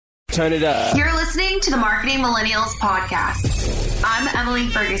Turn it up. You're listening to the Marketing Millennials podcast. I'm Emily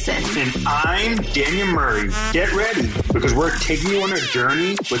Ferguson. And I'm Daniel Murray. Get ready, because we're taking you on a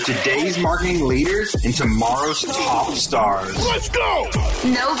journey with today's marketing leaders and tomorrow's top stars. Let's go!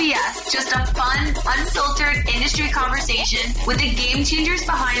 No BS, just a fun, unfiltered industry conversation with the game changers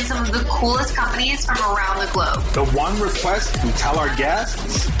behind some of the coolest companies from around the globe. The one request we tell our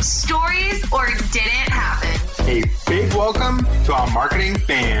guests: stories or didn't happen. A big welcome to our marketing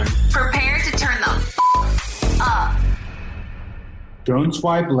fam. Prepare to turn the up. Don't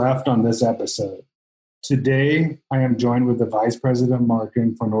swipe left on this episode. Today, I am joined with the Vice President of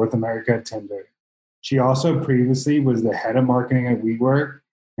Marketing for North America at Tinder. She also previously was the Head of Marketing at WeWork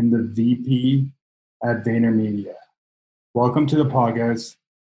and the VP at VaynerMedia. Welcome to the podcast,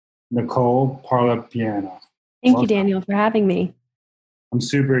 Nicole Parlapiano. Thank you, Daniel, for having me. I'm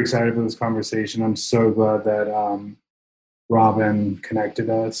super excited for this conversation. I'm so glad that Robin connected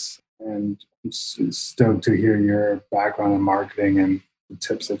us, and I'm stoked to hear your background in marketing and the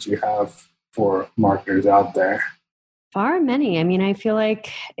tips that you have for marketers out there. Far many. I mean, I feel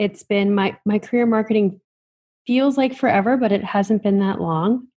like it's been my career in marketing feels like forever, but it hasn't been that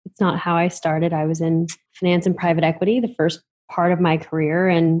long. It's not how I started. I was in finance and private equity the first part of my career,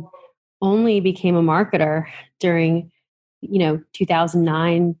 and only became a marketer during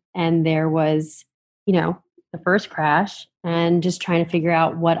 2009. And there was, the first crash, and just trying to figure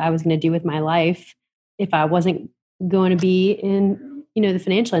out what I was going to do with my life if I wasn't going to be in, the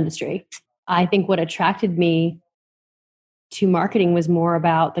financial industry. I think what attracted me to marketing was more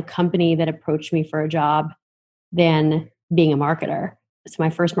about the company that approached me for a job than being a marketer. So my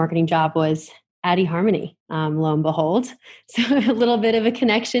first marketing job was at eHarmony, lo and behold. So a little bit of a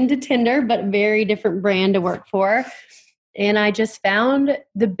connection to Tinder, but very different brand to work for. And I just found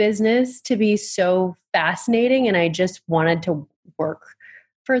the business to be so fascinating, and I just wanted to work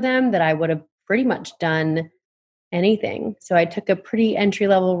for them that I would have pretty much done anything. So I took a pretty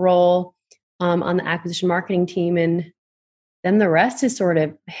entry-level role on the acquisition marketing team, and then the rest is sort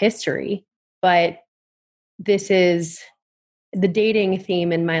of history. But this is the dating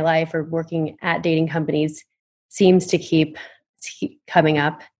theme in my life, or working at dating companies, seems to keep coming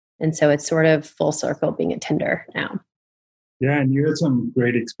up. And so it's sort of full circle being at Tinder now. Yeah, and you had some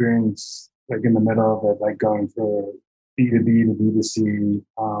great experience, like in the middle of it, like going from B2B to B2C.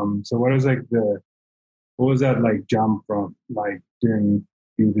 So what was that like jump from like doing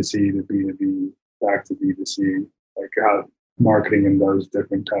B2C to B2B back to B2C? Like how marketing in those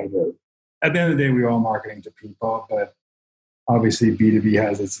different types of, at the end of the day, we're all marketing to people, but obviously B2B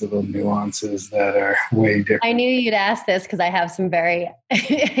has its little nuances that are way different. I knew you'd ask this because I have some very,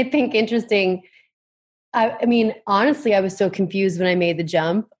 I think, interesting. I mean, honestly, I was so confused when I made the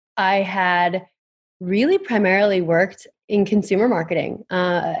jump. I had really primarily worked in consumer marketing.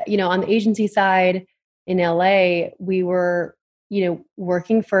 On the agency side in LA, we were,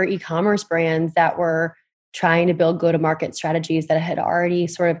 working for e-commerce brands that were trying to build go-to-market strategies that had already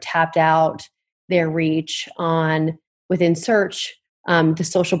sort of tapped out their reach within search. The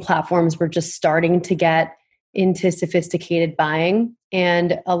social platforms were just starting to get into sophisticated buying.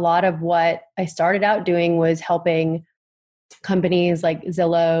 And a lot of what I started out doing was helping companies like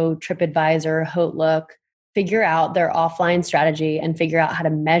Zillow, TripAdvisor, Hotlook figure out their offline strategy and figure out how to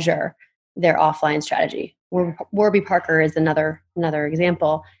measure their offline strategy. Warby Parker is another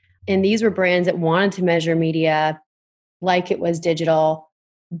example. And these were brands that wanted to measure media like it was digital,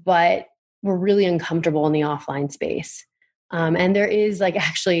 but were really uncomfortable in the offline space. And there is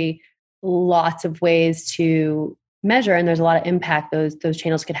actually lots of ways to measure, and there's a lot of impact those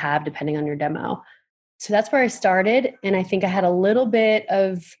channels could have depending on your demo. So that's where I started. And I think I had a little bit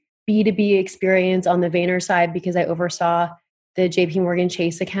of B2B experience on the Vayner side because I oversaw the JP Morgan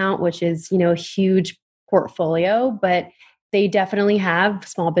Chase account, which is, a huge portfolio, but they definitely have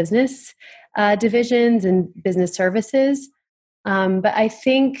small business divisions and business services. But I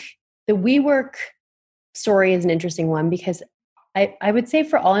think the WeWork story is an interesting one because I would say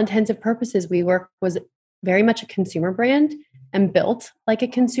for all intents and purposes, WeWork was very much a consumer brand and built like a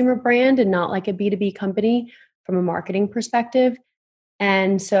consumer brand and not like a B2B company from a marketing perspective.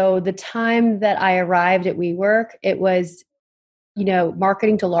 And so the time that I arrived at WeWork, it was,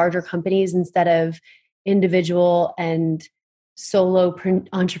 marketing to larger companies instead of individual and solo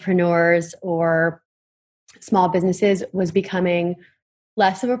entrepreneurs or small businesses was becoming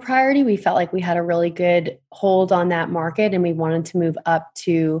less of a priority. We felt like we had a really good hold on that market, and we wanted to move up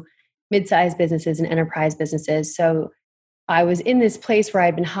to mid-sized businesses and enterprise businesses. So I was in this place where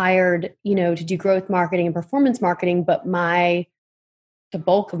I'd been hired, to do growth marketing and performance marketing, but the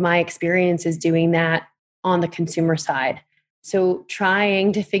bulk of my experience is doing that on the consumer side. So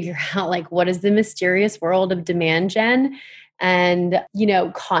trying to figure out like what is the mysterious world of demand gen and,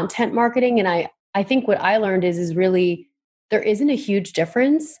 content marketing. And I think what I learned is really there isn't a huge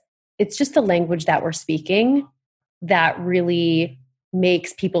difference. It's just the language that we're speaking that really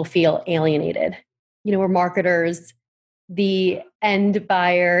makes people feel alienated. We're marketers. The end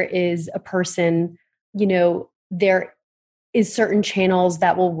buyer is a person. There is certain channels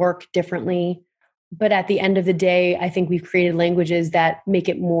that will work differently. But at the end of the day, I think we've created languages that make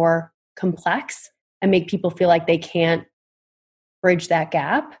it more complex and make people feel like they can't bridge that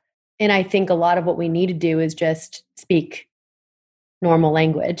gap. And I think a lot of what we need to do is just speak normal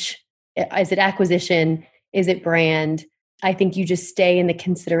language. Is it acquisition? Is it brand? I think you just stay in the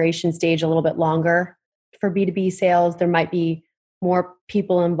consideration stage a little bit longer. For B2B sales, there might be more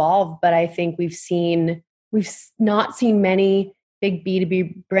people involved, but I think we've not seen many big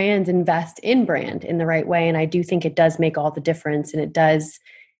B2B brands invest in brand in the right way. And I do think it does make all the difference. And it does,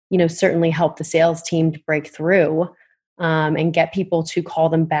 certainly help the sales team to break through and get people to call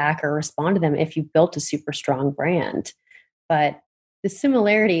them back or respond to them if you've built a super strong brand. But the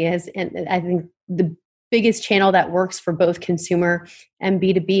similarity is, and I think the biggest channel that works for both consumer and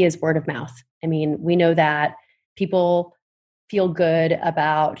B2B is word of mouth. I mean, we know that people feel good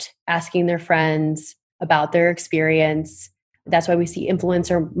about asking their friends about their experience. That's why we see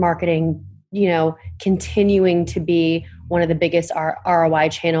influencer marketing, continuing to be one of the biggest ROI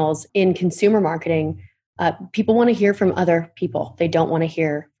channels in consumer marketing. People want to hear from other people. They don't want to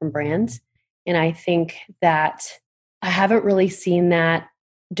hear from brands. And I think that I haven't really seen that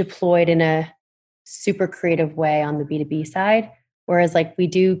deployed in a super creative way on the B2B side. Whereas like we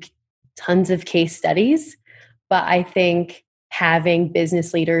do tons of case studies, but I think having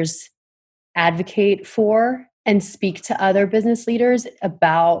business leaders advocate for and speak to other business leaders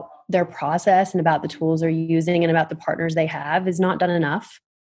about their process and about the tools they're using and about the partners they have is not done enough.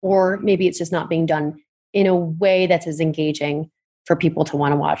 Or maybe it's just not being done in a way that's as engaging for people to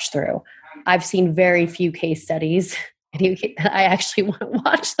want to watch through. I've seen very few case studies that I actually want to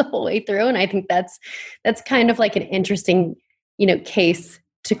watch the whole way through. And I think that's kind of like an interesting, case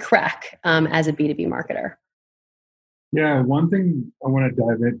to crack as a B2B marketer. Yeah, one thing I want to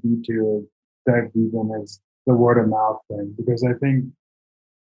dive deep in is the word of mouth thing, because I think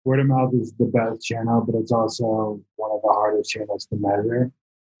word of mouth is the best channel, but it's also one of the hardest channels to measure.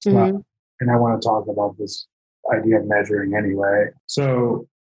 Mm-hmm. And I want to talk about this idea of measuring anyway. So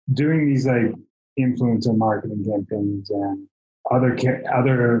doing these like influencer marketing campaigns and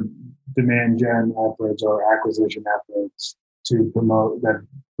other demand gen efforts or acquisition efforts to promote that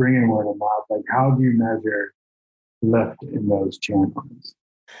bring in word of mouth, like how do you measure lift in those channels?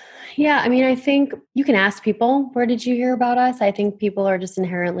 Yeah, I mean, I think you can ask people, where did you hear about us? I think people are just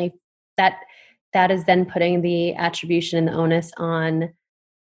inherently that is then putting the attribution and the onus on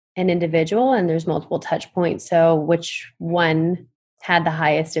an individual, and there's multiple touch points. So which one had the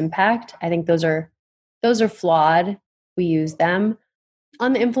highest impact? I think those are flawed. We use them.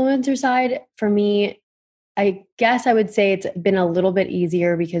 On the influencer side, for me, I guess I would say it's been a little bit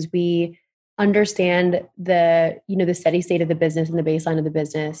easier because we understand the steady state of the business and the baseline of the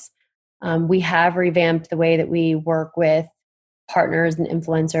business. We have revamped the way that we work with partners and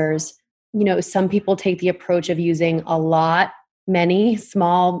influencers. Some people take the approach of using many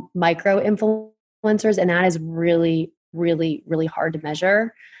small micro influencers, and that is really, really, really hard to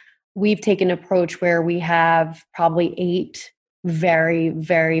measure. We've taken an approach where we have probably 8 very,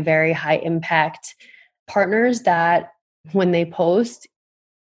 very, very high impact partners that when they post,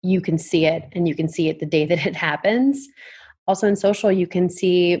 you can see it, and you can see it the day that it happens. Also in social, you can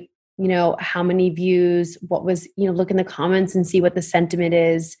see, how many views, what was, look in the comments and see what the sentiment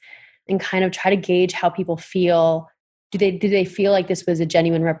is and kind of try to gauge how people feel. Did they feel like this was a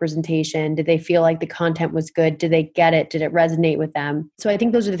genuine representation? Did they feel like the content was good? Did they get it? Did it resonate with them? So I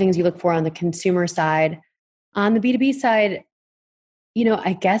think those are the things you look for on the consumer side. On the B2B side,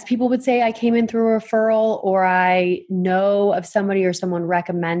 I guess people would say I came in through a referral, or I know of somebody or someone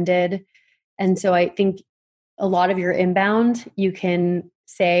recommended. And so I think a lot of your inbound, you can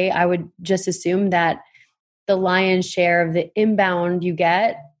say, I would just assume that the lion's share of the inbound you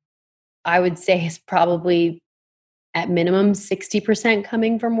get, I would say is probably at minimum 60%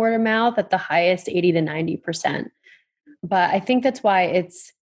 coming from word of mouth, at the highest 80 to 90%. But I think that's why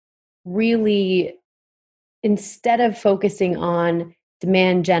it's really, instead of focusing on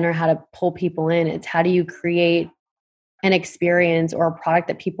demand gen or how to pull people in, it's how do you create an experience or a product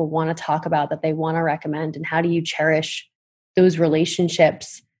that people want to talk about, that they want to recommend, and how do you cherish those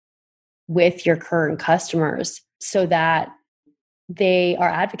relationships with your current customers so that they are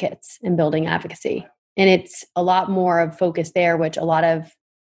advocates in building advocacy. And it's a lot more of focus there, which a lot of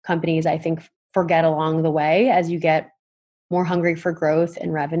companies, I think, forget along the way as you get more hungry for growth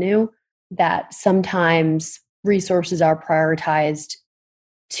and revenue, that sometimes resources are prioritized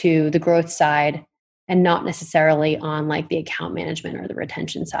to the growth side and not necessarily on like the account management or the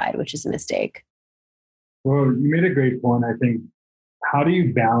retention side, which is a mistake. Well, you made a great point. I think, how do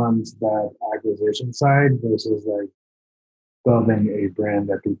you balance that acquisition side versus like building a brand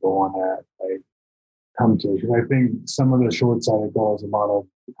that people want to like come to? Because I think some of the short-sighted goals a lot of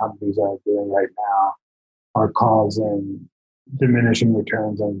companies are doing right now are causing diminishing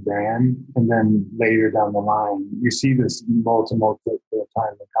returns on brand. And then later down the line, you see this multiple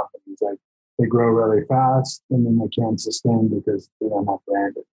time in companies, like they grow really fast and then they can't sustain because they don't have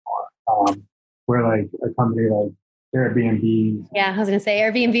brand anymore. Where like a company like Airbnb. Yeah, I was going to say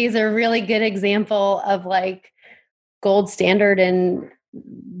Airbnb is a really good example of like gold standard, and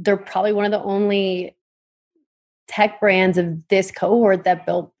they're probably one of the only tech brands of this cohort that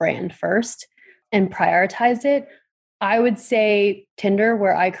built brand first and prioritized it. I would say Tinder,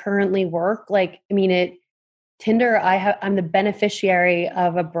 where I currently work, Tinder, I'm the beneficiary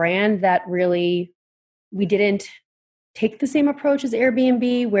of a brand that really, we didn't take the same approach as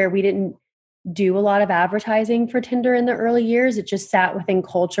Airbnb, where we didn't do a lot of advertising for Tinder in the early years. It just sat within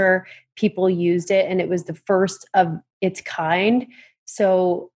culture. People used it, and it was the first of its kind.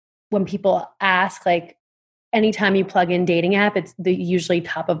 So when people ask, like, anytime you plug in dating app, it's usually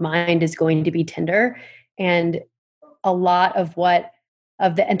top of mind is going to be Tinder. And a lot of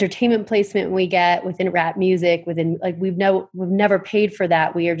the entertainment placement we get within rap music, within like we've never paid for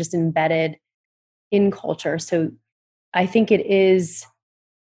that. We are just embedded in culture. So I think it is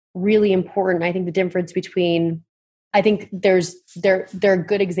really important. I think the difference between, I think they're a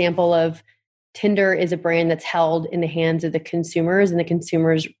good example of Tinder is a brand that's held in the hands of the consumers, and the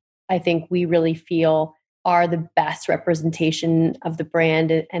consumers, I think we really feel are the best representation of the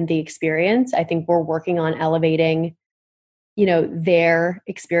brand and the experience. I think we're working on elevating, their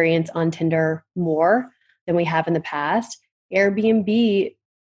experience on Tinder more than we have in the past. Airbnb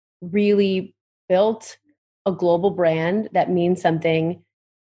really built a global brand that means something,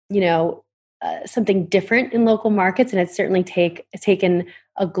 something different in local markets. And it's certainly taken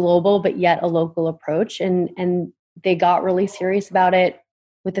a global, but yet a local approach. And they got really serious about it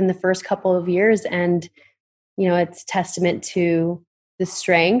within the first couple of years. And, it's testament to the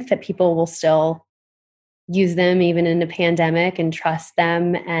strength that people will still use them even in a pandemic and trust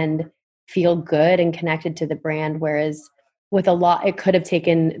them and feel good and connected to the brand. Whereas with a lot, it could have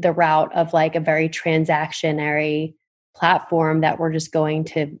taken the route of like a very transactionary platform that we're just going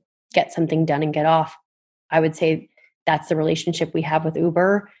to get something done and get off. I would say that's the relationship we have with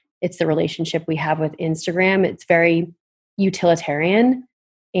Uber. It's the relationship we have with Instagram. It's very utilitarian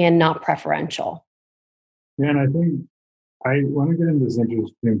and not preferential. Yeah, and I think I want to get into this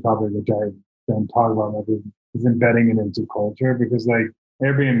interesting topic, which I don't talk about much, is embedding it into culture. Because like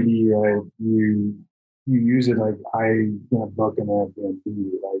Airbnb, right, you use it like I'm gonna book an Airbnb,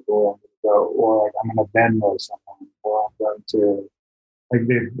 like, or I'm gonna go, or like I'm gonna Venmo someone, or I'm going to, like,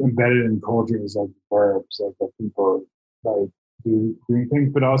 they've embedded in culture as like verbs, like that people like doing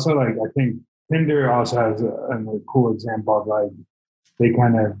things. But also, like, I think Tinder also has a cool example of like they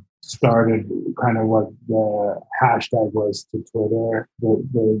kind of started kind of what the hashtag was to Twitter,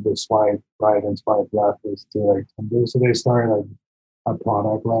 the swipe right and swipe left was to like Tinder. So they started like a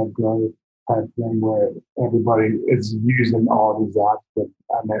product-led growth type thing where everybody is using all these apps, but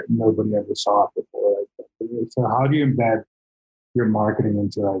nobody ever saw it before. Like, so how do you embed your marketing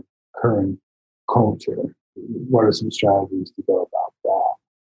into like current culture? What are some strategies to go about that?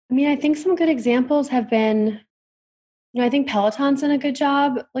 I mean, I think some good examples have been, I think Peloton's done a good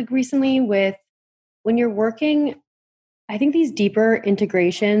job like recently with when you're working, I think these deeper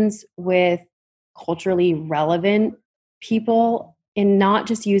integrations with culturally relevant people and not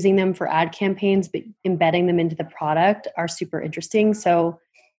just using them for ad campaigns, but embedding them into the product are super interesting. So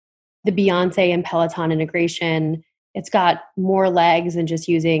the Beyonce and Peloton integration, it's got more legs than just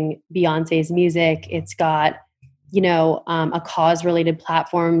using Beyonce's music. It's got, a cause-related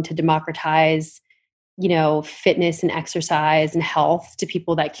platform to democratize fitness and exercise and health to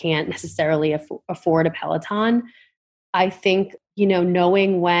people that can't necessarily afford a Peloton. I think,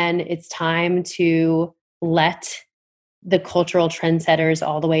 knowing when it's time to let the cultural trendsetters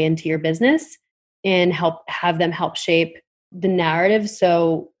all the way into your business and have them help shape the narrative.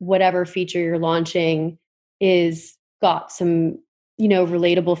 So whatever feature you're launching is got some,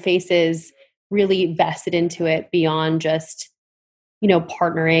 relatable faces really vested into it beyond just,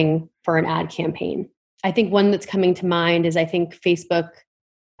 partnering for an ad campaign. I think one that's coming to mind is I think Facebook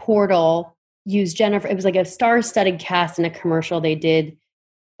portal use Jennifer. It was like a star-studded cast in a commercial they did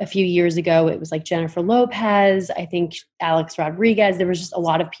a few years ago. It was like Jennifer Lopez, I think Alex Rodriguez. There was just a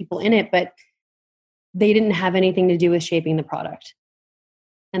lot of people in it, but they didn't have anything to do with shaping the product.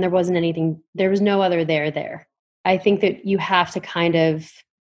 And there was no other there. I think that you have to kind of,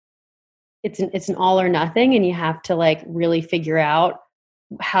 it's an all or nothing, and you have to like really figure out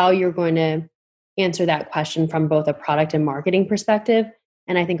how you're going to answer that question from both a product and marketing perspective.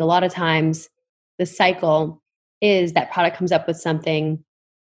 And I think a lot of times the cycle is that product comes up with something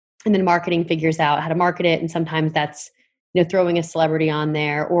and then marketing figures out how to market it. And sometimes that's, throwing a celebrity on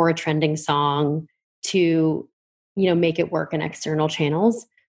there or a trending song to, make it work in external channels.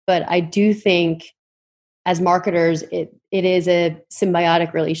 But I do think as marketers, it is a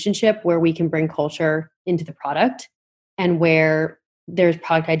symbiotic relationship where we can bring culture into the product and where there's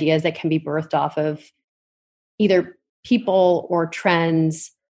product ideas that can be birthed off of either people or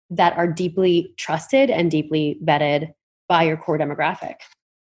trends that are deeply trusted and deeply vetted by your core demographic.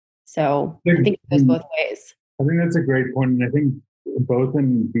 So I think it goes both ways. I think that's a great point. And I think both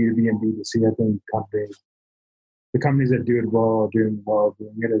in B2B and B2C, I think the companies that do it well are doing well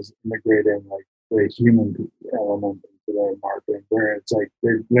doing it is integrating like the human element into their marketing, where it's like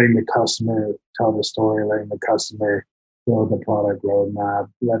they're letting the customer tell the story, letting the customer build the product roadmap,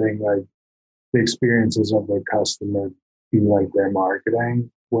 letting like the experiences of their customer be like their marketing,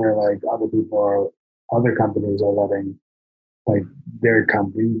 where like other companies are letting like their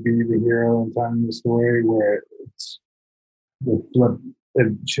company be the hero and telling the story, where it's the flip.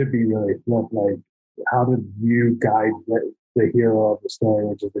 It should be really flip. Like, how did you guide the hero of the story,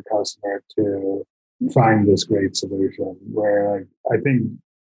 which is the customer, to find this great solution? Where like I think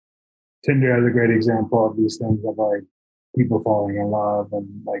Tinder has a great example of these things of like people falling in love and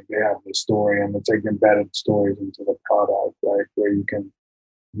like they have the story and it's like embedded stories into the product, right? Where you can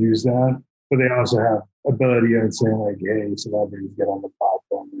use that. But they also have ability of saying like, hey, celebrities get on the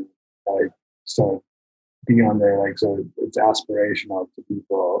platform and like so be on there, like so it's aspirational to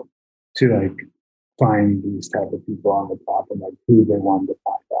people to like find these type of people on the platform, like who they want to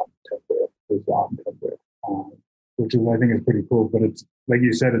find on Tinder, who's on Tinder, which is I think is pretty cool. But it's like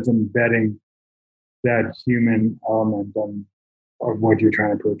you said, it's embedding that human element of what you're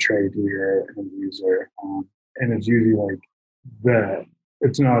trying to portray to your end user, and it's usually like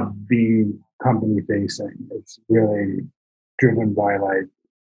it's not being company facing. It's really driven by like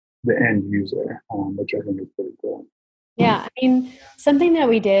the end user, which I think is pretty cool. Yeah, I mean, something that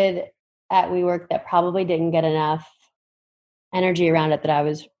we did at WeWork that probably didn't get enough energy around it that I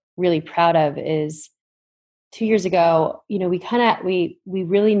was really proud of is 2 years ago, we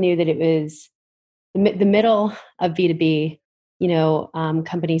really knew that it was the middle of B2B,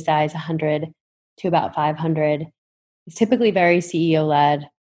 company size 100 to about 500. It's typically very CEO led.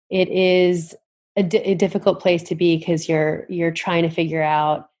 It is a difficult place to be because you're trying to figure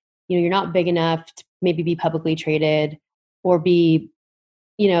out, you're not big enough to maybe be publicly traded or be,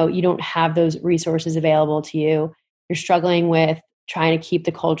 you don't have those resources available to you. You're struggling with trying to keep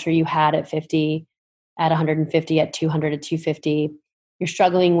the culture you had at 50, at 150, at 200, at 250. You're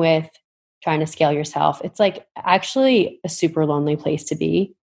struggling with trying to scale yourself. It's like actually a super lonely place to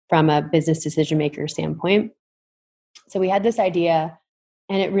be from a business decision maker standpoint. So we had this idea,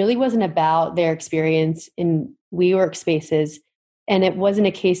 and it really wasn't about their experience in WeWork spaces. And it wasn't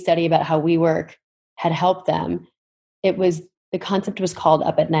a case study about how WeWork had helped them. The concept was called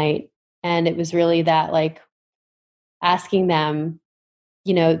Up at Night. And it was really that like asking them,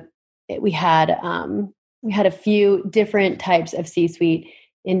 we had a few different types of C-suite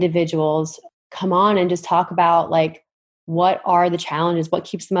individuals come on and just talk about like, what are the challenges? What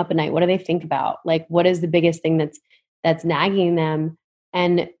keeps them up at night? What do they think about? Like, what is the biggest thing that's nagging them?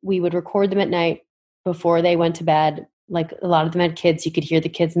 And we would record them at night before they went to bed. Like a lot of them had kids. You could hear the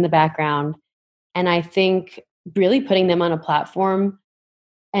kids in the background. And I think really putting them on a platform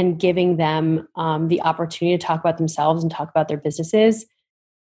and giving them the opportunity to talk about themselves and talk about their businesses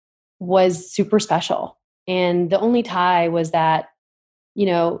was super special. And the only tie was that,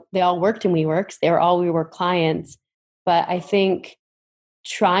 they all worked in WeWorks. They were all WeWork clients. But I think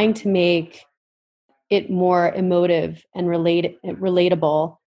trying to make it more emotive and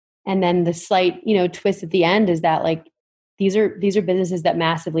relatable. And then the slight, twist at the end is that like, these are businesses that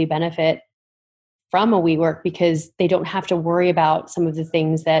massively benefit from a WeWork because they don't have to worry about some of the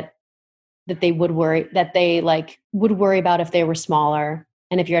things that they would worry about if they were smaller.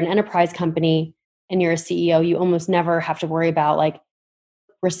 And if you're an enterprise company and you're a CEO, you almost never have to worry about like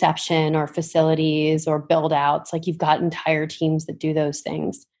reception or facilities or build outs. Like you've got entire teams that do those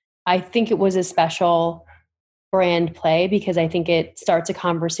things. I think it was a special brand play because I think it starts a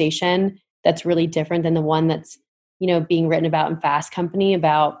conversation that's really different than the one that's, being written about in Fast Company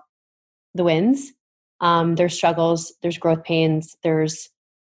about the wins. There's struggles, there's growth pains, there's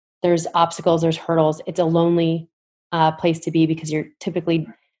obstacles, there's hurdles. It's a lonely place to be because you're typically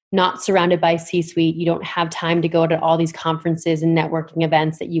not surrounded by C-suite. You don't have time to go to all these conferences and networking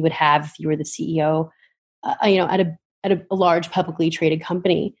events that you would have if you were the CEO, at a large publicly traded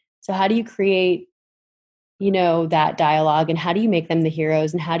company. So how do you create, that dialogue, and how do you make them the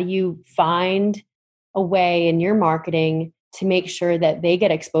heroes, and how do you find a way in your marketing to make sure that they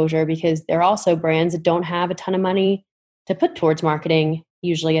get exposure, because they're also brands that don't have a ton of money to put towards marketing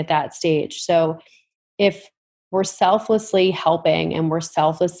usually at that stage. So if we're selflessly helping and we're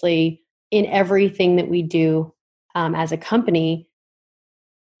selflessly in everything that we do as a company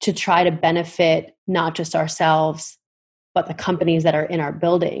to try to benefit not just ourselves, but the companies that are in our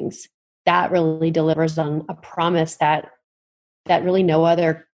buildings, that really delivers on a promise that really no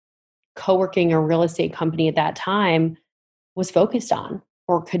other co-working or real estate company at that time was focused on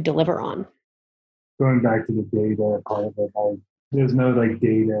or could deliver on. Going back to the data part of it, like there's no like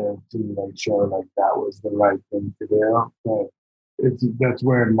data to like show like that was the right thing to do. But that's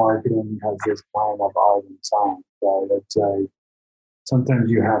where marketing has this kind of art and science, right? It's like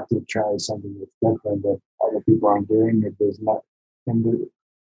sometimes you have to try something that's different that other people aren't doing. It does not, and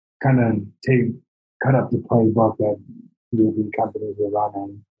kind of cut up the playbook that the companies are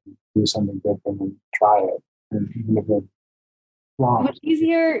running, do something different and try it. And even if it flops. It was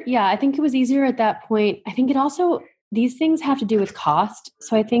easier. Yeah, I think it was easier at that point. I think it also, these things have to do with cost.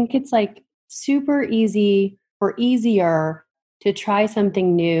 So I think it's like super easy or easier to try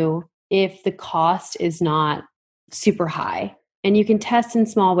something new if the cost is not super high. And you can test in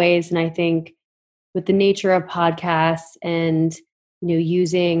small ways. And I think with the nature of podcasts and,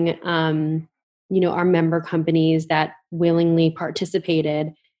 using, our member companies that willingly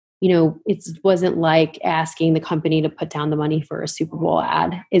participated, it wasn't like asking the company to put down the money for a Super Bowl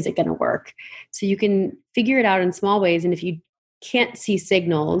ad. Is it going to work? So you can figure it out in small ways. And if you can't see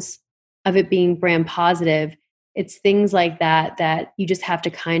signals of it being brand positive, it's things like that you just have to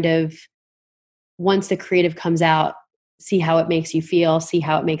kind of, once the creative comes out, see how it makes you feel, see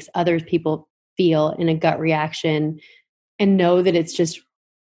how it makes other people feel in a gut reaction, and know that it's just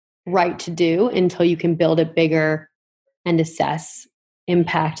right to do until you can build it bigger and assess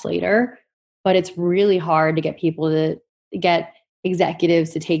impact later. But it's really hard to get people to get executives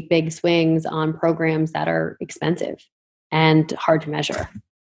to take big swings on programs that are expensive and hard to measure.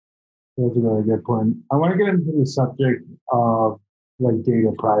 That's a really good point. I want to get into the subject of like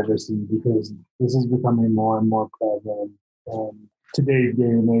data privacy, because this is becoming more and more prevalent in today's day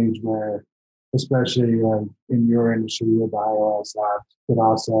and age, where especially like in your industry with iOS apps, but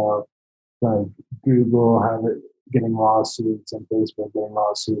also like Google getting lawsuits and Facebook getting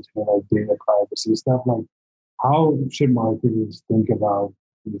lawsuits for like data privacy stuff. Like, how should marketers think about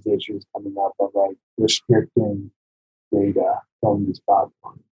these issues coming up of like restricting data from these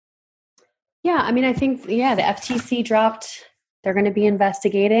platforms? Yeah, I mean, I think, the FTC dropped, they're going to be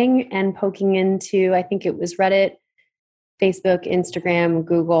investigating and poking into, I think it was Reddit, Facebook, Instagram,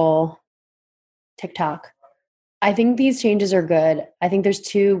 Google, TikTok. I think these changes are good. I think there's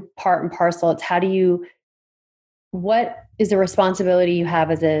two part and parcel. It's what is the responsibility you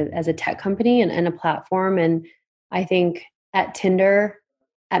have as a tech company and a platform? And I think at Tinder,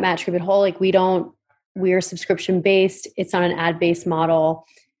 at Match Group at Whole, like we're subscription based. It's not an ad based model.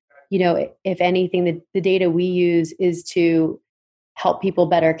 If anything, the data we use is to help people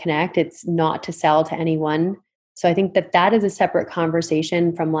better connect. It's not to sell to anyone. So I think that is a separate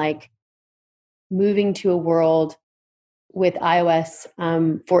conversation from like moving to a world with iOS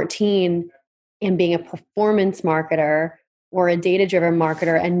 14 and being a performance marketer or a data-driven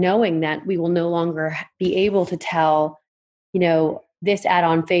marketer, and knowing that we will no longer be able to tell, this ad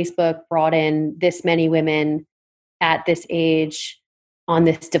on Facebook brought in this many women at this age on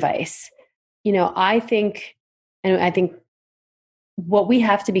this device. I think what we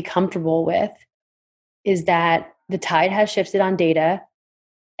have to be comfortable with is that the tide has shifted on data.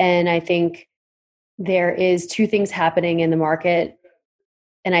 And I think there is two things happening in the market.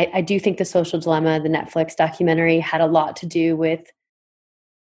 And I do think The Social Dilemma, the Netflix documentary, had a lot to do with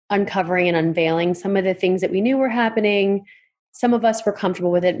uncovering and unveiling some of the things that we knew were happening. Some of us were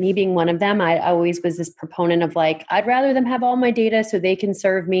comfortable with it, me being one of them. I always was this proponent of like, I'd rather them have all my data so they can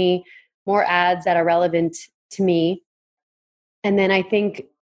serve me more ads that are relevant to me. And then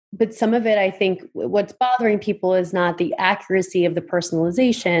but some of it, I think what's bothering people is not the accuracy of the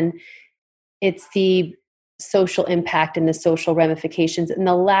personalization. It's the social impact and the social ramifications and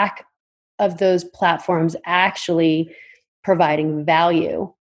the lack of those platforms actually providing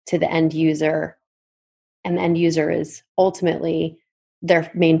value to the end user, and the end user is ultimately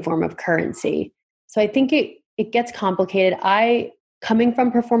their main form of currency. So I think it gets complicated. Coming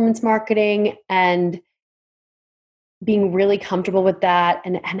from performance marketing and being really comfortable with that,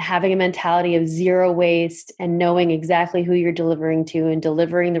 and having a mentality of zero waste and knowing exactly who you're delivering to and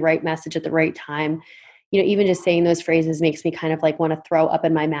delivering the right message at the right time. Even just saying those phrases makes me kind of like want to throw up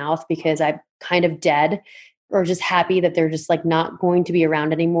in my mouth, because I'm kind of dead, or just happy that they're just like not going to be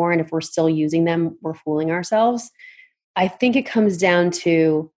around anymore. And if we're still using them, we're fooling ourselves. I think it comes down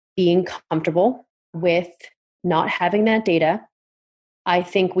to being comfortable with not having that data. I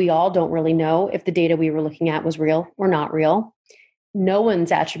think we all don't really know if the data we were looking at was real or not real. No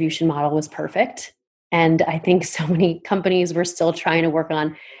one's attribution model was perfect. And I think so many companies were still trying to work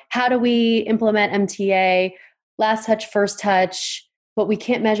on, how do we implement MTA, last touch, first touch, but we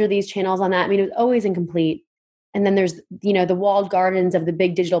can't measure these channels on that. I mean, it was always incomplete. And then there's, the walled gardens of the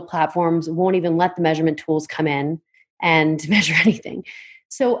big digital platforms won't even let the measurement tools come in and measure anything.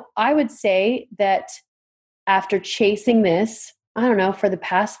 So I would say that after chasing this, I don't know, for the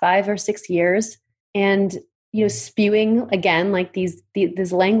past 5 or 6 years, and spewing again like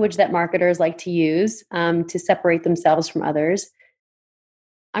this language that marketers like to use to separate themselves from others,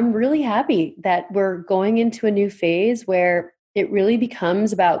 I'm really happy that we're going into a new phase where it really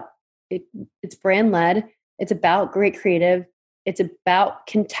becomes about it's brand led. It's about great creative. It's about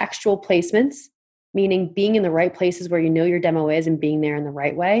contextual placements, meaning being in the right places where your demo is and being there in the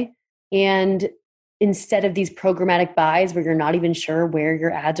right way. And instead of these programmatic buys where you're not even sure where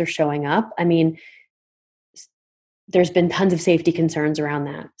your ads are showing up. I mean, there's been tons of safety concerns around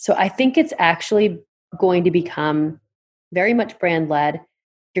that. So I think it's actually going to become very much brand led.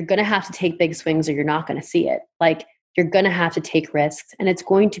 You're going to have to take big swings or you're not going to see it. Like, you're going to have to take risks, and it's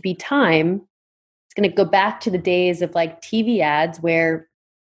going to be time. It's going to go back to the days of like TV ads where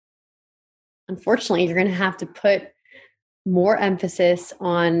unfortunately you're going to have to put more emphasis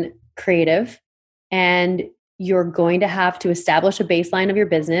on creative, and you're going to have to establish a baseline of your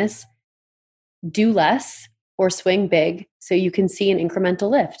business, do less or swing big so you can see an incremental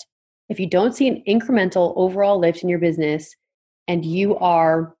lift. If you don't see an incremental overall lift in your business and you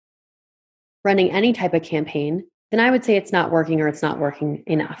are running any type of campaign, then I would say it's not working, or it's not working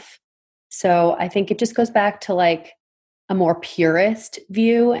enough. So I think it just goes back to like a more purist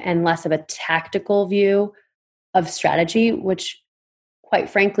view and less of a tactical view of strategy, which quite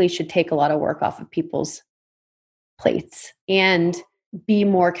frankly should take a lot of work off of people's plates and be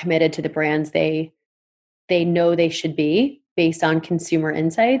more committed to the brands they know they should be based on consumer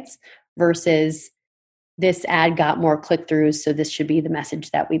insights, versus this ad got more click-throughs, so this should be the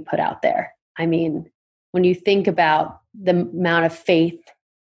message that we put out there. I mean, when you think about the amount of faith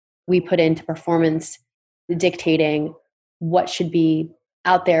we put into performance dictating what should be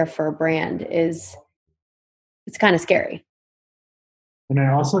out there for a brand, it's kind of scary. And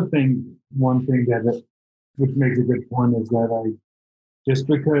I also think one thing which makes a good point is that just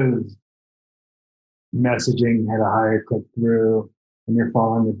because messaging had a higher click through and you're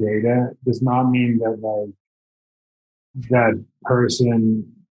following the data does not mean that that person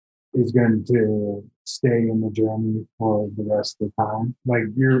is going to stay in the journey for the rest of the time. Like,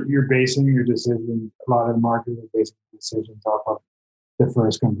 you're basing your decision, a lot of marketers are basing decisions off of the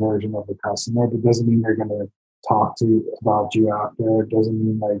first conversion of the customer, but doesn't mean they're going to talk about you out there. It doesn't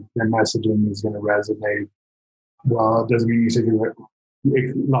mean like their messaging is going to resonate well. It doesn't mean you should do it.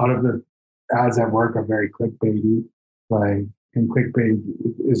 A lot of the ads at work are very clickbaity, like, and clickbait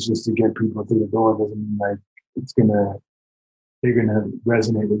is just to get people through the door. It doesn't mean like they're gonna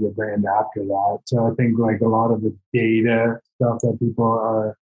resonate with your brand after that. So I think like a lot of the data stuff that people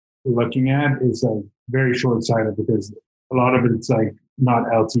are looking at is like very short-sighted, because a lot of it's like not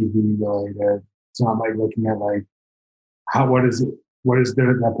LTV related. It's not like looking at like what is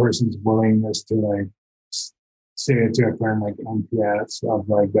that person's willingness to like say it to a friend, like NPS of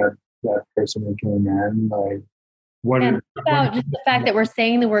like that person who came in, like just the fact that we're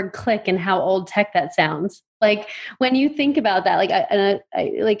saying the word click and how old tech that sounds. Like, when you think about that,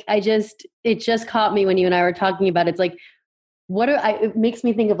 it just caught me when you and I were talking about it. It's like, it makes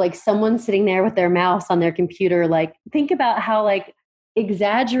me think of like someone sitting there with their mouse on their computer. Like, think about how like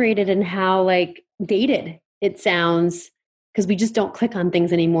exaggerated and how like dated it sounds, because we just don't click on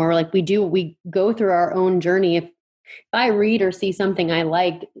things anymore. Like we go through our own journey. If I read or see something I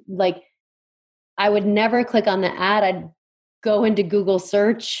like I would never click on the ad. I'd go into Google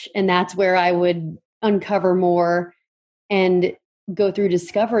search, and that's where I would uncover more and go through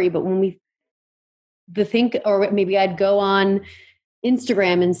discovery. But when or maybe I'd go on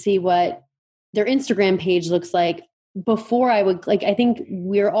Instagram and see what their Instagram page looks like. before I would like, I think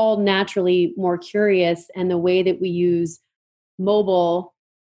we're all naturally more curious, and the way that we use mobile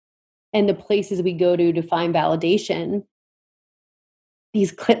and the places we go to find validation,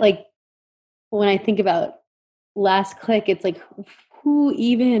 like when I think about last click, it's like, who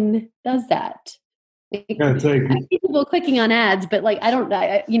even does that? Like, Yeah, it's like, I see people clicking on ads, but like,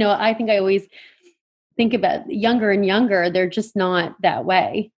 I think I always think about younger and younger, they're just not that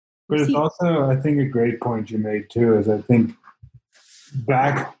way. but it's also, I think, a great point you made too, is I think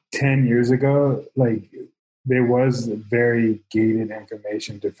back 10 years ago, like there was very gated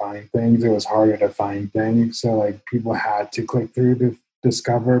information to find things. It was harder to find things. So like people had to click through to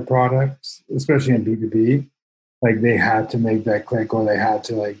discover products, especially in B2B. Like they had to make that click, or they had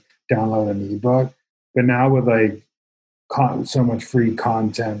to like download an ebook. But now with like so much free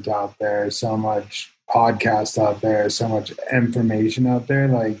content out there, so much podcast out there, so much information out there,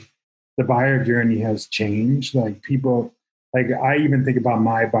 like the buyer journey has changed. Like people, like I even think about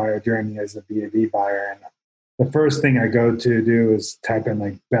my buyer journey as a B2B buyer, and the first thing I go to do is type in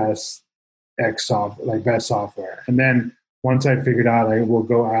like best software. And then once I figured out, I will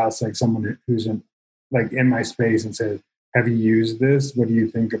go ask like someone who's in my space and say, have you used this? What do you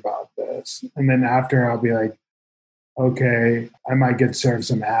think about this? And then after, I'll be like, okay, I might get served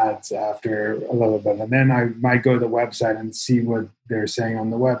some ads after a little bit. And then I might go to the website and see what they're saying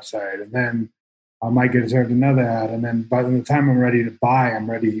on the website. And then I might get served another ad. And then by the time I'm ready to buy, I'm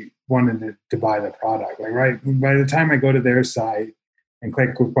ready wanting to buy the product. Like, right, by the time I go to their site and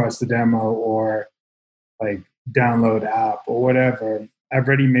click request a demo or like download app or whatever, I've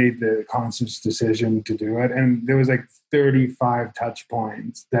already made the conscious decision to do it. And there was like 35 touch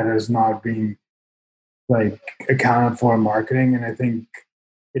points that is not being like accounted for in marketing. And I think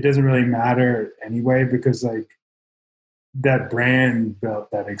it doesn't really matter anyway, because like that brand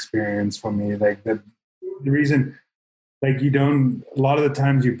built that experience for me. Like the reason, like a lot of the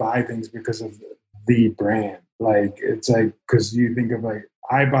times you buy things because of the brand. Like it's like, because you think of like,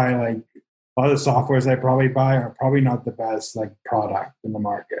 I buy like a lot of the softwares I probably buy are probably not the best like product in the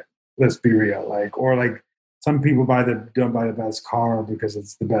market. Let's be real. Like, or like some people don't buy the best car because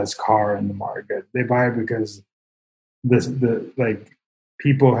it's the best car in the market. They buy it because like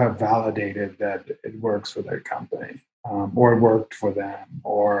people have validated that it works for their company, or it worked for them,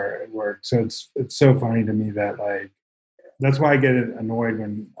 or it worked. So it's so funny to me that like, that's why I get annoyed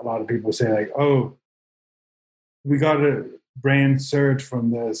when a lot of people say like, oh, we got a brand search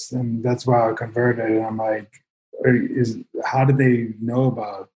from this and that's why I converted. And I'm like, how did they know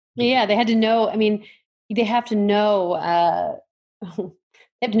about it? Yeah, they had to know. I mean, they have to know, they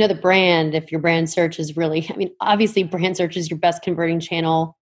have to know the brand. If your brand search is really, I mean, obviously brand search is your best converting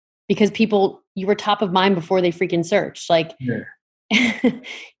channel because you were top of mind before they freaking searched. Like, yeah.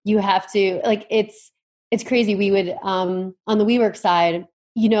 You have to, like, it's crazy. We would, on the WeWork side,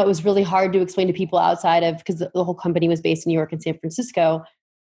 it was really hard to explain to people outside of, because the whole company was based in New York and San Francisco.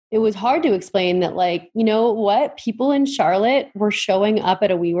 It was hard to explain that, like, you know what? People in Charlotte were showing up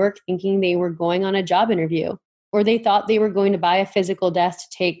at a WeWork thinking they were going on a job interview, or they thought they were going to buy a physical desk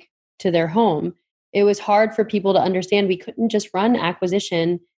to take to their home. It was hard for people to understand we couldn't just run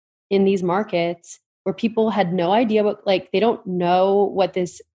acquisition in these markets where people had no idea they don't know what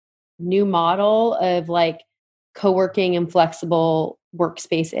this new model of like co-working and flexible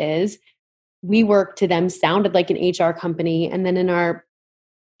workspace is. WeWork to them sounded like an HR company. And then in our,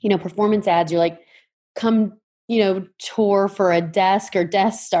 performance ads, you're like, come, tour for a desk or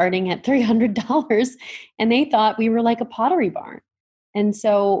desk starting at $300. And they thought we were like a Pottery Barn. And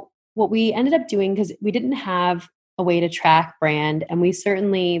so what we ended up doing, because we didn't have a way to track brand, and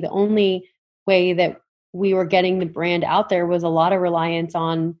the only way that we were getting the brand out there was a lot of reliance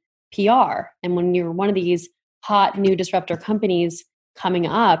on PR. And when you're one of these hot new disruptor companies coming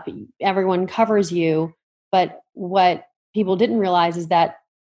up, everyone covers you. But what people didn't realize is that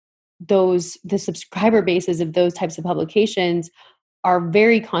the subscriber bases of those types of publications are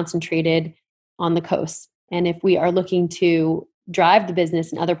very concentrated on the coast. And if we are looking to drive the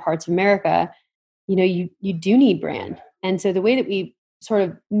business in other parts of America, you do need brand. And so the way that we sort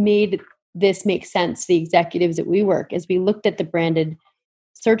of made this make sense to the executives at WeWork is we looked at the branded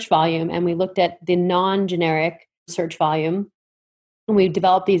search volume and we looked at the non-generic search volume, and we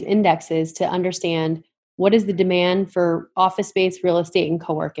developed these indexes to understand what is the demand for office space, real estate, and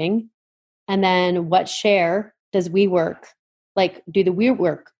co-working, and then what share does WeWork, do the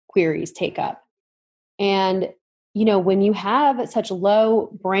WeWork queries take up? And when you have such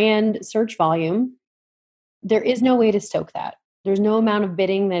low brand search volume, there is no way to stoke that. There's no amount of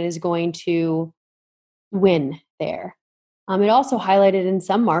bidding that is going to win there. It also highlighted in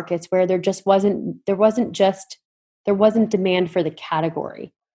some markets where there wasn't just there wasn't demand for the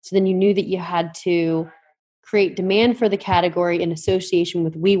category. So then you knew that you had to create demand for the category in association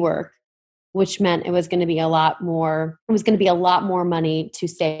with WeWork, which meant it was going to be a lot more money to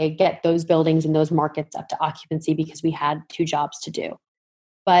say, get those buildings and those markets up to occupancy because we had two jobs to do.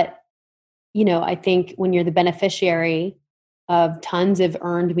 But, I think when you're the beneficiary of tons of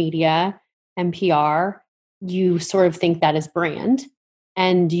earned media and PR, you sort of think that is brand,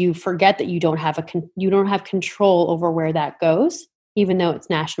 and you forget that you don't have control over where that goes, even though it's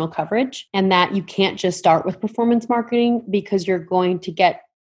national coverage, and that you can't just start with performance marketing because you're going to get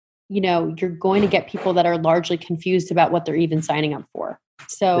people that are largely confused about what they're even signing up for.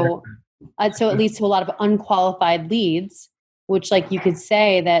 So it leads to a lot of unqualified leads, which like you could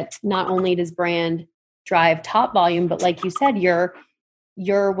say that not only does brand drive top volume, but like you said, you're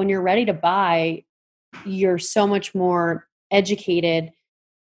when you're ready to buy, you're so much more educated.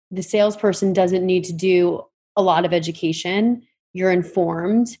 The salesperson doesn't need to do a lot of education. You're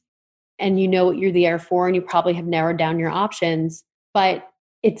informed and you know what you're there for, and you probably have narrowed down your options, but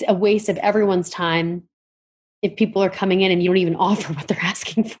it's a waste of everyone's time if people are coming in and you don't even offer what they're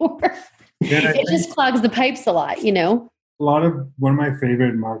asking for. It just clogs the pipes a lot, One of my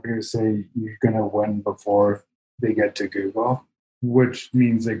favorite marketers say you're going to win before they get to Google, which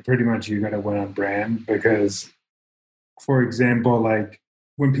means like pretty much you're going to win on brand because, for example, like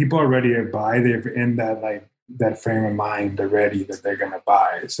when people are ready to buy, they're in that frame of mind already that they're going to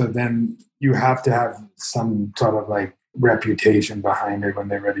buy. So then you have to have some sort of like reputation behind it when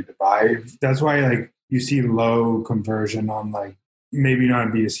they're ready to buy. That's why like you see low conversion on like maybe not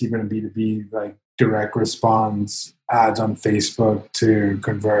in B2C but in B2B, like direct response ads on Facebook to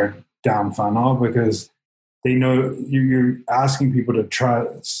convert down funnel, because they know you're asking people to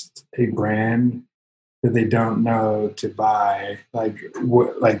trust a brand that they don't know to buy,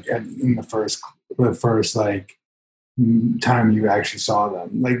 in the first like time you actually saw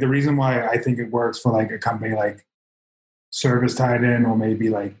them. Like the reason why I think it works for like a company like Service Titan or maybe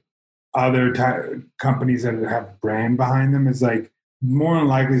like other companies that have brand behind them is like more than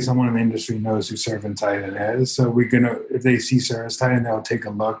likely someone in the industry knows who Service Titan is. So if they see Service Titan, they'll take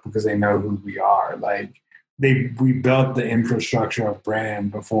a look because they know who we are. Like we built the infrastructure of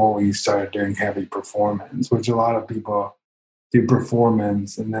brand before we started doing heavy performance, which a lot of people do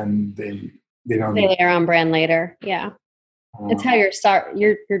performance and then they don't. They layer on brand later. Yeah. It's how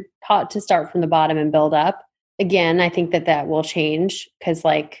you're taught to start from the bottom and build up. Again, I think that will change because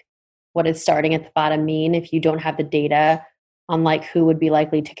like what does starting at the bottom mean if you don't have the data on like who would be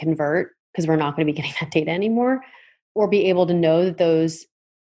likely to convert, because we're not going to be getting that data anymore, or be able to know that those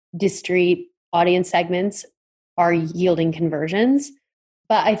discrete audience segments are yielding conversions.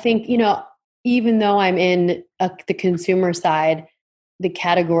 But I think, even though I'm in the consumer side, the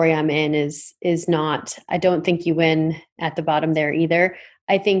category I'm in is not, I don't think you win at the bottom there either.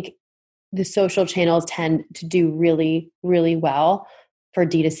 I think the social channels tend to do really, really well for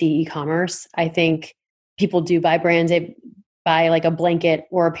D2C e-commerce. I think people do buy brands. They buy like a blanket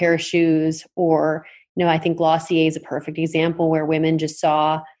or a pair of shoes, or, I think Glossier is a perfect example where women just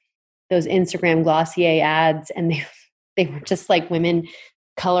saw those Instagram Glossier ads and they were just like women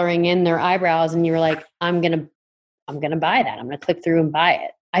coloring in their eyebrows. And you were like, I'm going to buy that. I'm going to click through and buy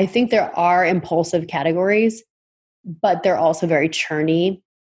it. I think there are impulsive categories, but they're also very churny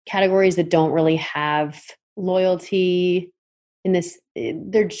categories that don't really have loyalty in this.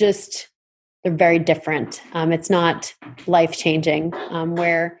 They're very different. It's not life-changing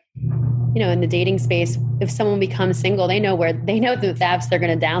where, in the dating space, if someone becomes single, they know the apps they're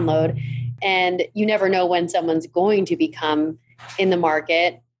going to download, and you never know when someone's going to become in the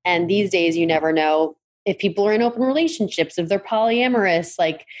market. And these days you never know if people are in open relationships, if they're polyamorous.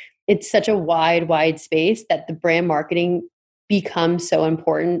 Like it's such a wide space that the brand marketing becomes so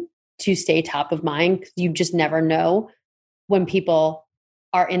important to stay top of mind, because you just never know when people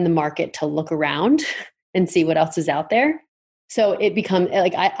are in the market to look around and see what else is out there. So it becomes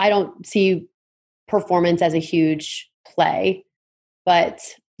like, I don't see performance as a huge play, but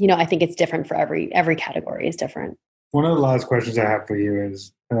I think it's different for every category is different. One of the last questions I have for you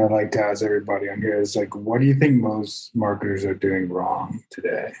is, and I like to ask everybody on here, is like, what do you think most marketers are doing wrong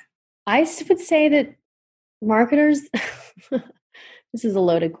today? I would say that marketers, this is a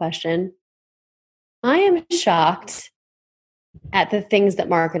loaded question. I am shocked at the things that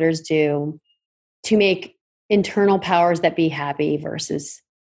marketers do to make internal powers that be happy versus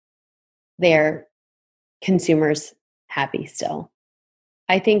their consumers happy still.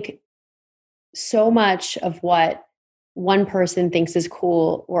 I think so much of what one person thinks is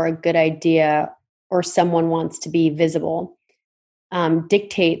cool or a good idea or someone wants to be visible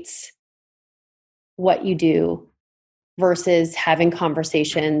dictates what you do versus having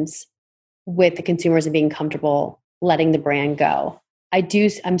conversations with the consumers and being comfortable letting the brand go.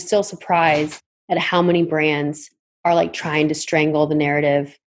 I'm still surprised at how many brands are like trying to strangle the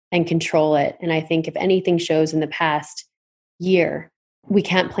narrative and control it. And I think if anything shows in the past year, we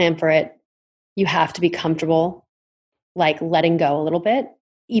can't plan for it. You have to be comfortable, like letting go a little bit,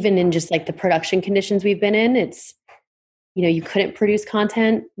 even in just like the production conditions we've been in. It's, you couldn't produce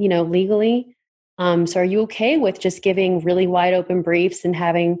content, legally. So are you okay with just giving really wide open briefs and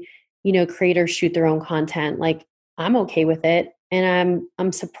having, creators shoot their own content? Like, I'm okay with it. And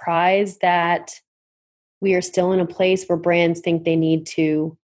I'm surprised that we are still in a place where brands think they need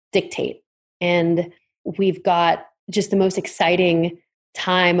to dictate. And we've got just the most exciting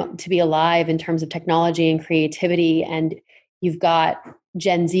time to be alive in terms of technology and creativity. And you've got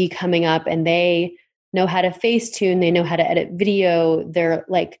Gen Z coming up, and they know how to Facetune, they know how to edit video. They're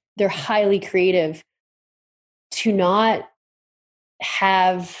highly creative. To not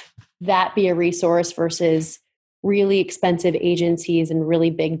have that be a resource versus really expensive agencies and really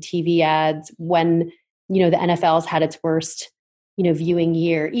big TV ads when, the NFL's had its worst, viewing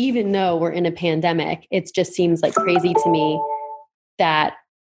year, even though we're in a pandemic. It just seems like crazy to me that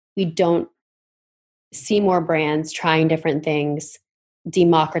we don't see more brands trying different things,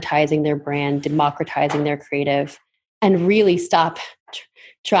 democratizing their brand, democratizing their creative, and really stop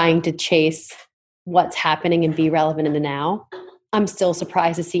trying to chase what's happening and be relevant in the now. I'm still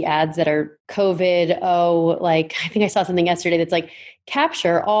surprised to see ads that are COVID. I think I saw something yesterday that's like,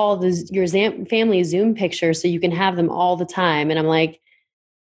 capture all your family Zoom pictures so you can have them all the time. And I'm like,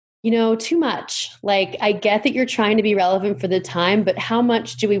 too much. Like, I get that you're trying to be relevant for the time, but how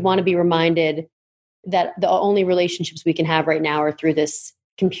much do we want to be reminded that the only relationships we can have right now are through this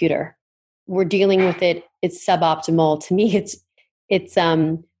computer? We're dealing with it. It's suboptimal. To me, it's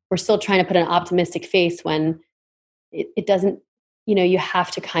we're still trying to put an optimistic face when it doesn't, you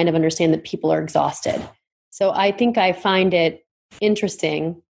have to kind of understand that people are exhausted. So I think I find it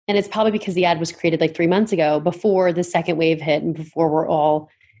interesting. And it's probably because the ad was created like 3 months ago, before the second wave hit and before we're all,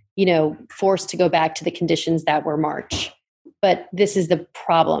 forced to go back to the conditions that were March. But this is the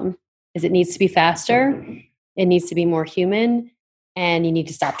problem, is it needs to be faster. It needs to be more human, and you need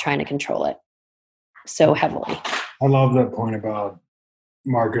to stop trying to control it so heavily. I love that point about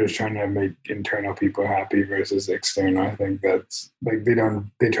marketers trying to make internal people happy versus external. I think that's like,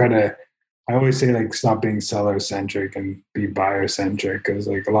 I always say, like, stop being seller centric and be buyer centric. Cause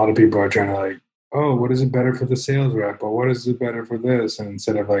like a lot of people are trying to like, oh, what is it better for the sales rep? Or what is it better for this? And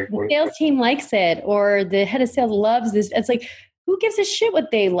instead of like, the sales team likes it, or the head of sales loves this. It's like, who gives a shit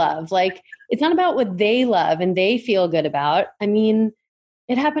what they love? Like, it's not about what they love and they feel good about. I mean,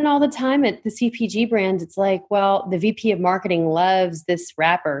 it happened all the time at the CPG brands. It's like, well, the VP of marketing loves this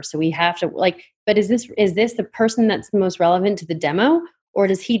rapper, so we have to like, but is this the person that's the most relevant to the demo? Or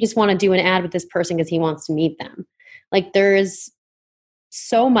does he just want to do an ad with this person because he wants to meet them? Like, there's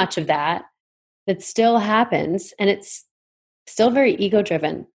so much of that still happens, and it's still very ego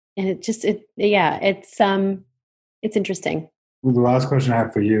driven. And it's interesting. Well, the last question I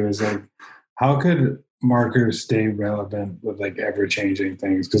have for you is like, how could marketers stay relevant with like ever changing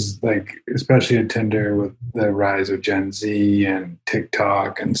things? Because like, especially at Tinder with the rise of Gen Z and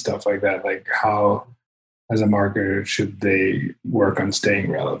TikTok and stuff like that, like how, as a marketer, should they work on staying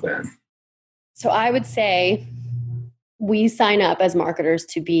relevant? So I would say we sign up as marketers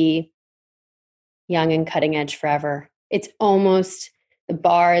to be young and cutting edge forever. It's almost, the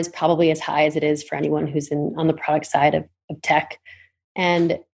bar is probably as high as it is for anyone who's on the product side of tech.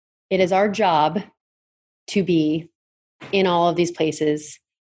 And it is our job to be in all of these places.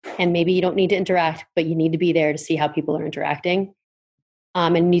 And maybe you don't need to interact, but you need to be there to see how people are interacting.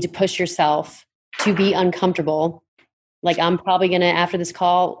 And you need to push yourself to be uncomfortable. Like, I'm probably going to, after this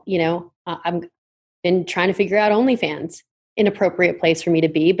call, I'm been trying to figure out OnlyFans, inappropriate place for me to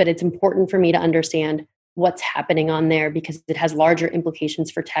be, but it's important for me to understand what's happening on there because it has larger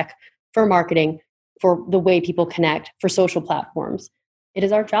implications for tech, for marketing, for the way people connect, for social platforms. It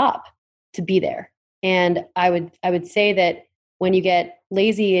is our job to be there. And I would say that when you get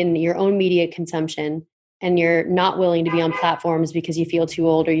lazy in your own media consumption and you're not willing to be on platforms because you feel too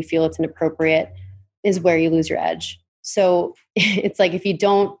old or you feel it's inappropriate, is where you lose your edge. So it's like, if you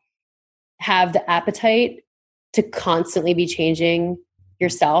don't have the appetite to constantly be changing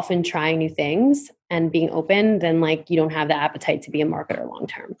yourself and trying new things and being open, then like, you don't have the appetite to be a marketer long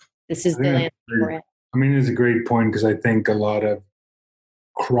term. This is the land we're in. I mean, it's a great point, because I think there's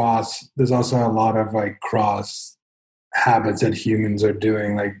also a lot of like cross habits that humans are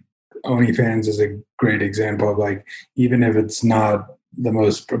doing. Like, OnlyFans is a great example of like, even if it's not the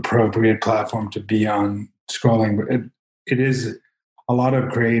most appropriate platform to be on scrolling, but it is a lot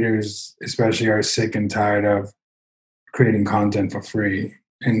of creators, especially, are sick and tired of creating content for free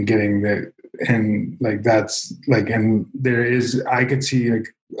and getting the, and like that's like, and there is, I could see like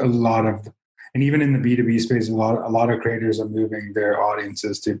a lot of, and even in the B2B space, a lot of creators are moving their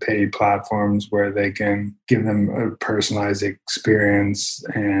audiences to paid platforms where they can give them a personalized experience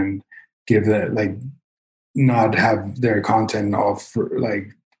and give that, like, not have their content off like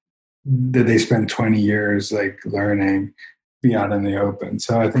that they spend 20 years like learning be out in the open.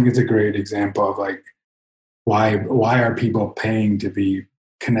 So I think it's a great example of like why are people paying to be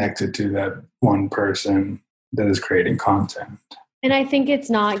connected to that one person that is creating content. And I think it's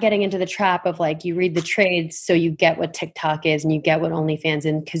not getting into the trap of like you read the trades so you get what TikTok is and you get what OnlyFans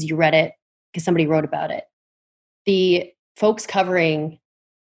is because you read it because somebody wrote about it. The folks covering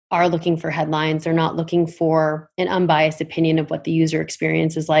are looking for headlines. They're not looking for an unbiased opinion of what the user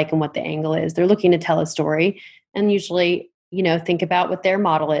experience is like and what the angle is. They're looking to tell a story and usually, you know, think about what their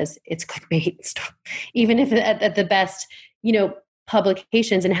model is. It's clickbait, even if at the best, you know,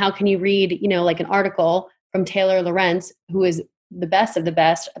 publications. And how can you read, you know, like an article from Taylor Lorenz, who is the best of the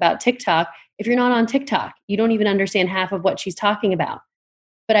best about TikTok, if you're not on TikTok? You don't even understand half of what she's talking about.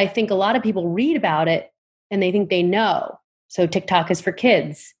 But I think a lot of people read about it and they think they know. So TikTok is for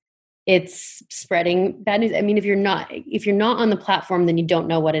kids. It's spreading bad news. I mean, if you're not on the platform, then you don't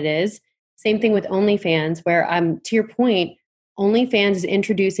know what it is. Same thing with OnlyFans, where to your point, OnlyFans is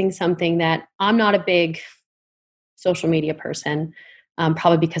introducing something that I'm not a big social media person,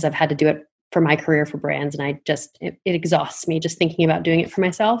 probably because I've had to do it for my career for brands. And it exhausts me just thinking about doing it for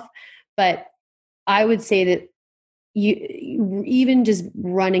myself. But I would say that you even just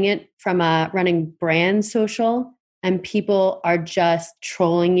running it from running brand social, and people are just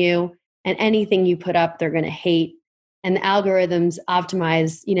trolling you, and anything you put up, they're going to hate. And the algorithms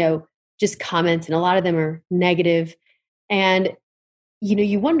optimize, you know, just comments, and a lot of them are negative. And, you know,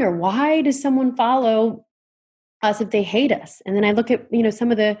 you wonder, why does someone follow us if they hate us? And then I look at, you know, some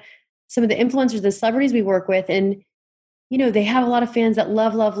of the influencers, the celebrities we work with, and, you know, they have a lot of fans that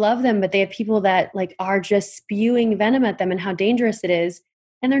love them, but they have people that like are just spewing venom at them and how dangerous it is.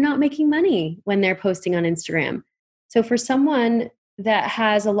 And they're not making money when they're posting on Instagram. So for someone that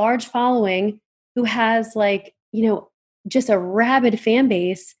has a large following, who has like, you know, just a rabid fan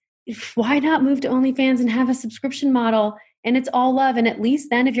base, why not move to OnlyFans and have a subscription model? And it's all love. And at least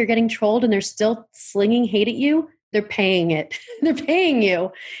then if you're getting trolled and they're still slinging hate at you, they're paying it. They're paying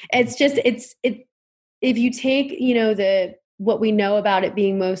you. It's just, if you take, you know, what we know about it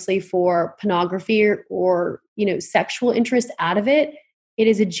being mostly for pornography or, you know, sexual interest out of it, it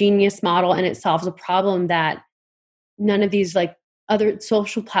is a genius model, and it solves a problem that none of these like other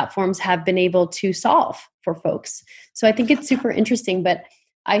social platforms have been able to solve for folks. So I think it's super interesting, but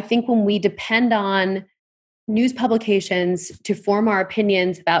I think when we depend on news publications to form our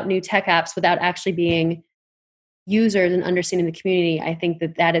opinions about new tech apps without actually being users and understanding the community, I think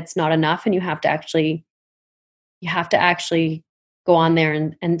that it's not enough, and you have to actually go on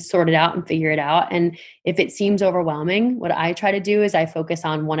there and sort it out and figure it out. And if it seems overwhelming, what I try to do is I focus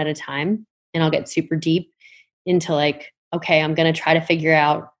on one at a time, and I'll get super deep into like, okay, I'm going to try to figure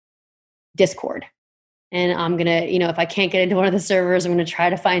out Discord. And I'm going to, you know, if I can't get into one of the servers, I'm going to try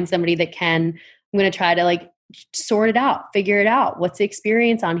to find somebody that can. I'm going to try to like sort it out, figure it out. What's the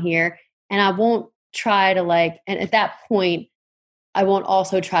experience on here? And I won't try to like, and at that point, I won't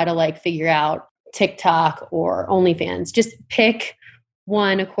also try to like figure out TikTok or OnlyFans. Just pick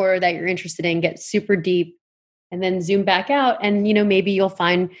a quarter that you're interested in, get super deep, and then zoom back out. And, you know, maybe you'll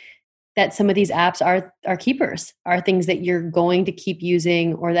find that some of these apps are keepers, are things that you're going to keep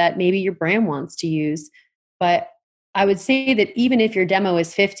using, or that maybe your brand wants to use. But I would say that even if your demo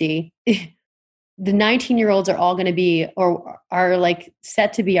is 50, the 19-year-olds are all going to be, or are like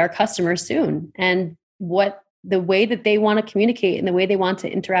set to be, our customers soon. And the way that they want to communicate and the way they want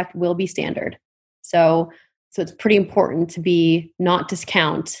to interact will be standard. So it's pretty important to not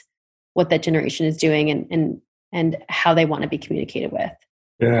discount what that generation is doing and how they want to be communicated with.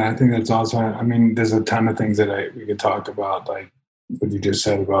 Yeah, I think that's awesome. I mean, there's a ton of things that we could talk about, like what you just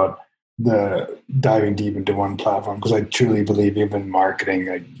said about the diving deep into one platform, because I truly believe even marketing,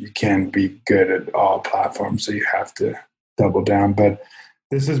 like you can't be good at all platforms, so you have to double down. But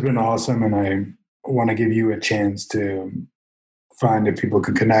this has been awesome, and I want to give you a chance to find if people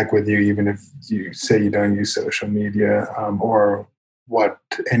can connect with you, even if you say you don't use social media, or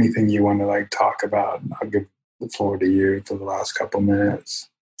anything you want to like talk about. I'll give the floor to you for the last couple minutes.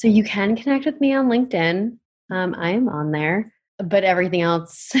 So you can connect with me on LinkedIn. I am on there, but everything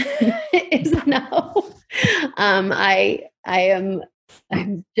else is no. I'm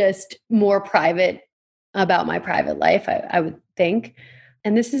just more private about my private life, I would think.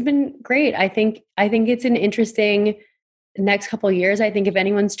 And this has been great. I think it's an interesting next couple of years. I think if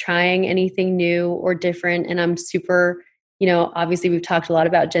anyone's trying anything new or different, and I'm super, obviously we've talked a lot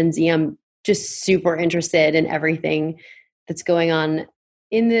about Gen Z. I'm just super interested in everything that's going on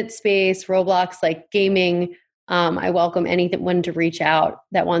in that space, Roblox, like gaming. I welcome anyone to reach out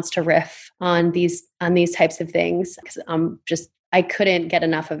that wants to riff on these types of things, because I couldn't get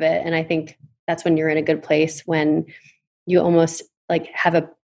enough of it. And I think that's when you're in a good place, when you almost like have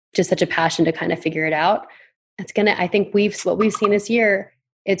just such a passion to kind of figure it out. I think what we've seen this year,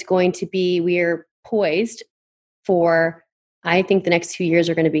 we're poised for, I think the next 2 years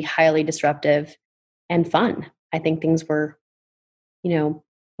are going to be highly disruptive and fun. I think things were,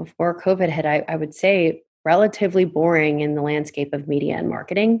 before COVID hit, I would say relatively boring in the landscape of media and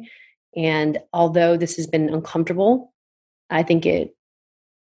marketing. And although this has been uncomfortable, I think it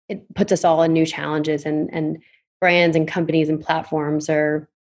puts us all in new challenges, and brands and companies and platforms are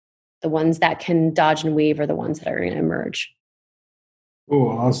the ones that can dodge and weave, are the ones that are going to emerge. Oh,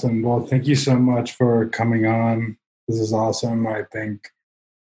 awesome. Well, thank you so much for coming on. This is awesome. I think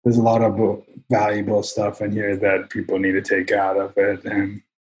there's a lot of valuable stuff in here that people need to take out of it. And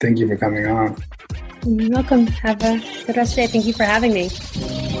thank you for coming on. You're welcome. Have a good rest of the day. Thank you for having me.